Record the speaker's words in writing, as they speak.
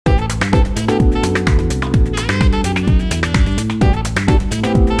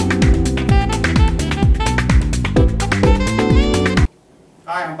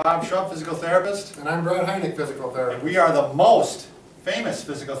physical therapist. And I'm Brad Heineck, physical And therapist. we are the most famous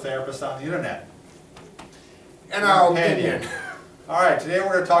physical therapists on the internet. In our opinion. All right, today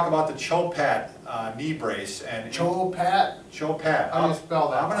we're going to talk about the Cho-Pat knee brace and Cho-Pat? Cho-Pat. How do you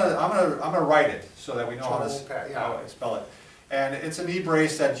spell that? I'm gonna write it so that we know how to spell it. And it's a knee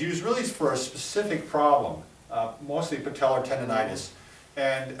brace that's used really for a specific problem, mostly patellar tendonitis.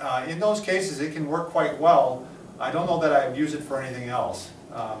 And in those cases, it can work quite well. I don't know that I'd use it for anything else.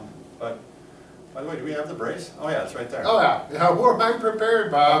 But by the way, do we have the brace? Oh yeah, it's right there. Oh yeah, I'm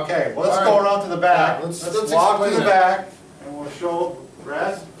prepared, Bob. Okay, well let's go around to the back. Yeah, let's walk to the back, and we'll show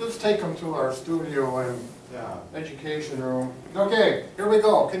Brad. Let's take them to our studio and Yeah. education room. Okay, here we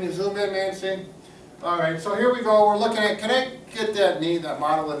go. Can you zoom in, Nancy? All right, so here we go. We're looking at, can I get that knee, that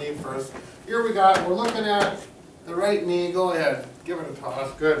model of knee first? Here we got, we're looking at the right knee. Go ahead, give it a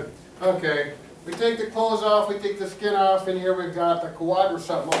toss. Good. Okay, we take the clothes off, we take the skin off, and here we've got the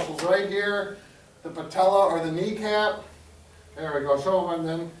quadricep muscles right here, the patella or the kneecap. There we go. Show them, and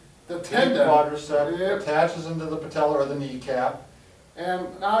then the tendon. Quadricep attaches into the patella or the kneecap. And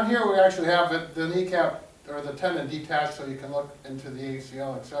out here we actually have the kneecap or the tendon detached so you can look into the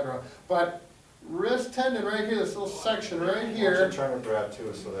ACL, etc. But wrist tendon right here, this little section right here. Turn it, Brad,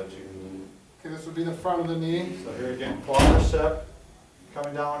 too, so that you. Okay, this would be the front of the knee. So here again, quadricep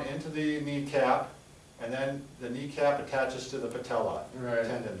coming down into the kneecap, and then the kneecap attaches to the patella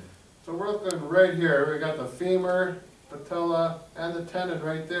tendon. So we're looking right here. We got the femur, patella, and the tendon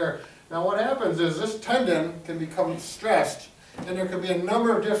right there. Now what happens is this tendon can become stressed, and there could be a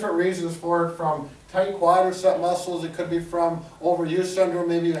number of different reasons for it, from tight quadricep muscles, it could be from overuse syndrome,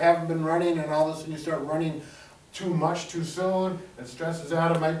 maybe you haven't been running and all of a sudden you start running too much too soon, it stresses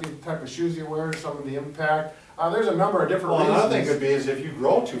out, it might be the type of shoes you wear, some of the impact. There's a number of different reasons. Another thing could be is if you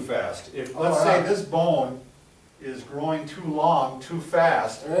grow too fast. If, let's say this bone is growing too long, too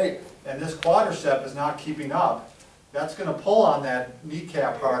fast, and this quadricep is not keeping up, that's going to pull on that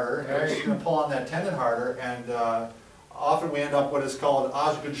kneecap harder, and it's going to pull on that tendon harder, and often we end up what is called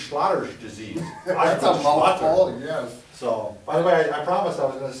Osgood-Schlatter's disease. That's a mouthful, yes. So, by the way, I promised I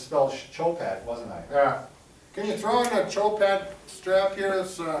was going to spell Cho-Pat, wasn't I? Yeah. Can you throw in a Cho-Pat strap here?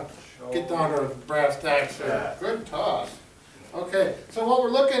 Let's get down to brass tacks here. Yeah. Good toss. Okay, so what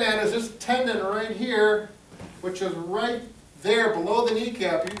we're looking at is this tendon right here, which is right there below the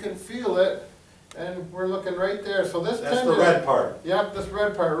kneecap. You can feel it, and we're looking right there. So this tendon, the red part. Yep, this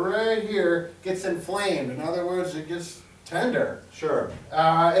red part right here gets inflamed. In other words, it gets tender. Sure.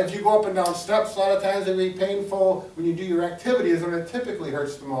 If you go up and down steps, a lot of times it can be painful when you do your activities, and it typically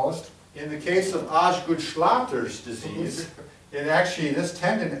hurts the most. In the case of Osgood-Schlatter's disease, this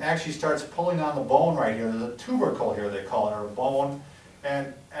tendon actually starts pulling on the bone right here. There's a tubercle here, they call it, or a bone,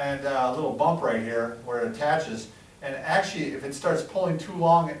 and a little bump right here where it attaches. And actually, if it starts pulling too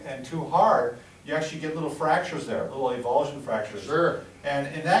long and too hard, you actually get little fractures there, little avulsion fractures. Sure.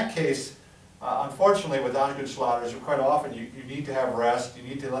 And in that case, unfortunately, with Osgood-Schlatter's, quite often you need to have rest. You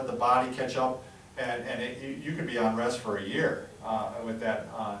need to let the body catch up, and you could be on rest for a year with that.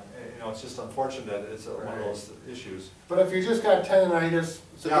 It's just unfortunate that it's one of those issues. But if you just got tendonitis,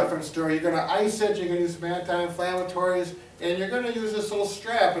 it's a different story. You're going to ice it, you're going to use some anti-inflammatories, and you're going to use this little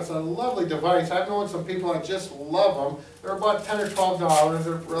strap. It's a lovely device. I've known some people that just love them. They're about $10 or $12.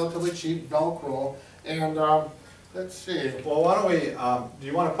 They're relatively cheap, Velcro. And let's see. Well, why don't we, do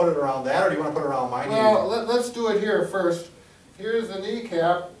you want to put it around that, or do you want to put it around my knee? Well, let's do it here first. Here's the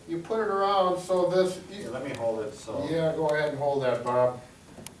kneecap. You put it around so this... Here, let me hold it. So. Yeah, go ahead and hold that, Bob.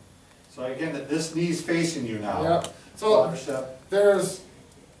 So again, this knee's facing you now. Yep. So there's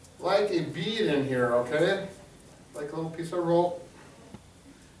like a bead in here, okay? Like a little piece of rope.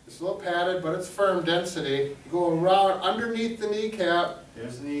 It's a little padded, but it's firm density. You go around underneath the kneecap.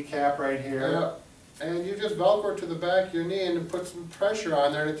 Here's the kneecap right here. Yep. And you just Velcro to the back of your knee and put some pressure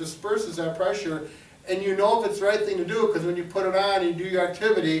on there, and it disperses that pressure. And you know if it's the right thing to do, because when you put it on and you do your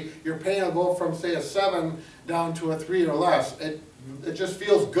activity, your pain will go from, say, a 7 down to a 3 or less. It just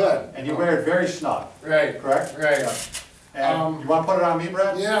feels good. And you wear it very snug. Right. Correct? Right. Yeah. And you want to put it on me,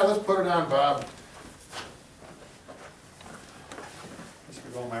 Brad? Yeah, let's put it on Bob. This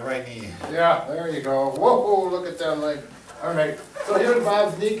will go on my right knee. Yeah, there you go. Whoa, look at that leg. All right. So here's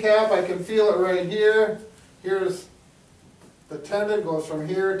Bob's kneecap. I can feel it right here. Here's the tendon, goes from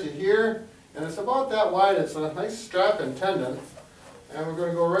here to here. And it's about that wide. It's a nice strapping tendon. And we're going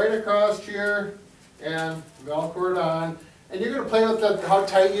to go right across here and Velcro it on. And you're going to play with how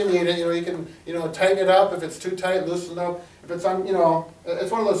tight you need it. You can, tighten it up if it's too tight, loosen it up. If it's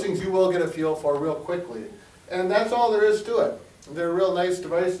it's one of those things you will get a feel for real quickly. And that's all there is to it. They're real nice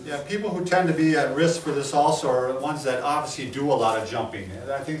devices. Yeah, people who tend to be at risk for this also are the ones that obviously do a lot of jumping.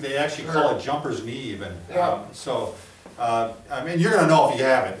 I think they actually call it jumper's knee even. Yeah. I mean, you're gonna know if you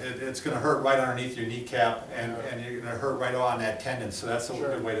have it. It's gonna hurt right underneath your kneecap and you're gonna hurt right on that tendon, so that's a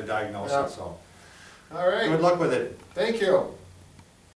good way to diagnose Yeah. it, so. All right. Good luck with it. Thank you.